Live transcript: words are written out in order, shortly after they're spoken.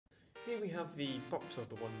Here we have the box of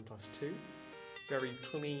the OnePlus 2. Very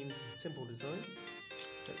clean and simple design.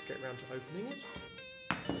 Let's get around to opening it.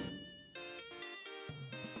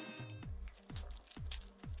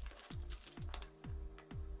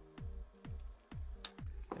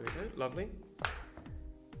 There we go, lovely.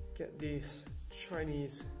 Get this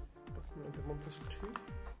Chinese document of the OnePlus 2.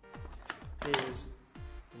 Here's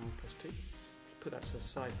the OnePlus 2. Let's put that to the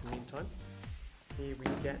side for the meantime. Here we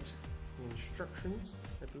get the instructions,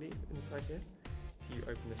 I believe, inside here. If you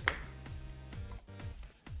open this up,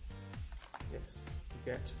 yes,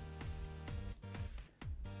 you get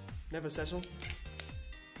never settle,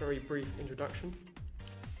 very brief introduction,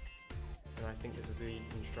 and I think this is the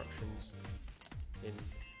instructions in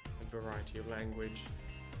a variety of language,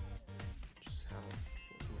 just how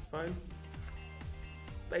it's on the phone.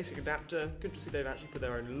 Basic adapter, good to see they've actually put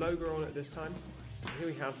their own logo on it this time. And here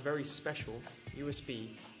we have very special USB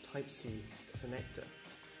Type-C connector.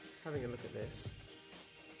 Having a look at this,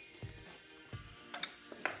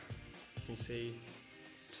 you can see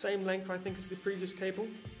same length I think as the previous cable.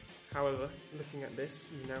 However, looking at this,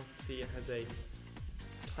 you now see it has a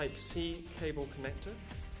Type-C cable connector,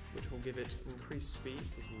 which will give it increased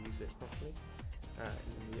speeds if you use it properly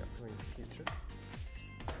in the upcoming future.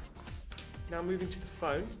 Now moving to the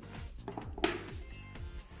phone.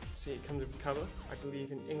 See, it comes with a cover. I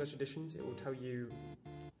believe in English editions it will tell you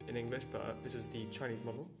in English, but this is the Chinese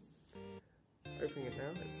model. Opening it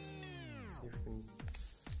now, let's see if we can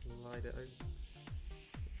slide it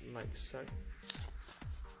open, like so.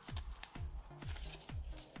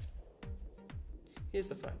 Here's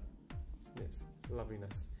the phone, and its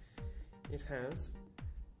loveliness. It has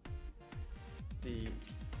the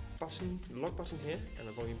button, lock button here, and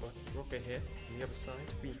a volume button, rocker here. On the other side,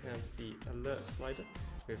 we have the alert slider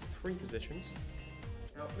with 3 positions.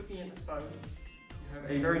 Now, looking at the phone, you have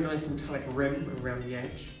a very nice metallic rim around the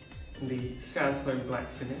edge, and the sandstone black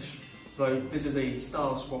finish. Though this is a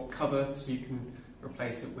style swap cover, so you can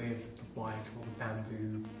replace it with the white or the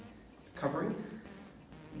bamboo covering.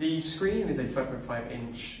 The screen is a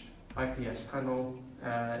 5.5-inch IPS panel.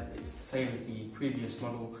 It's the same as the previous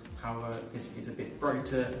model, however this is a bit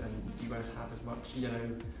brighter and you won't have as much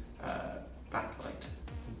yellow backlight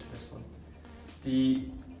into this one. The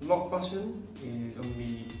lock button is on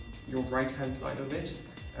your right hand side of it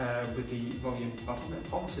with the volume button, and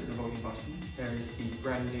opposite the volume button there is the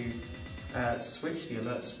brand new switch, the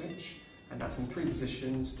alert switch, and that's in 3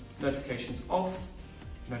 positions: notifications off,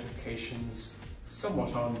 notifications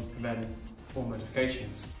somewhat on, and then all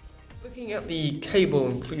notifications. Looking at the cable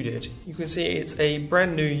included, you can see it's a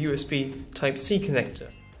brand new USB Type-C connector,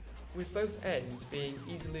 with both ends being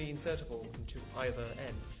easily insertable into either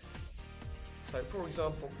end. So for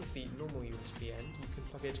example, with the normal USB end, you can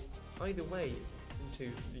plug it either way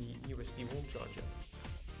into the USB wall charger,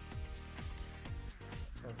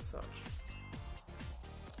 as such.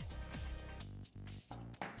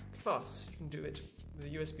 Plus, you can do it with a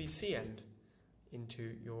USB-C end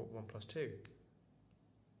into your OnePlus 2.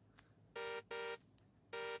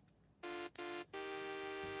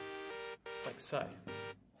 Like so.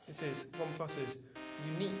 This is OnePlus's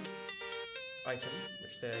unique item,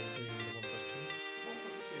 which they're including in the OnePlus 2.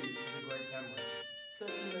 OnePlus 2 is a great camera.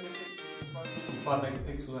 13 megapixels at the front and 5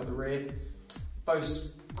 megapixels at the rear.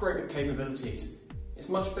 Boasts great capabilities. It's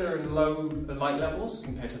much better in low light levels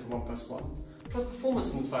compared to the OnePlus 1. Plus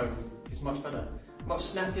performance on the phone is much better. Much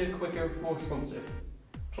snappier, quicker, more responsive.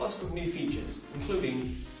 Plus with new features,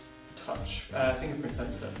 including the touch fingerprint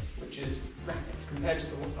sensor, which is rapid compared to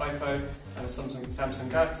the iPhone and the Samsung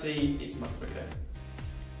Galaxy. It's much quicker.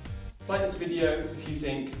 Like this video if you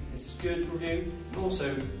think it's a good review, and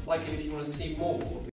also like it if you want to see more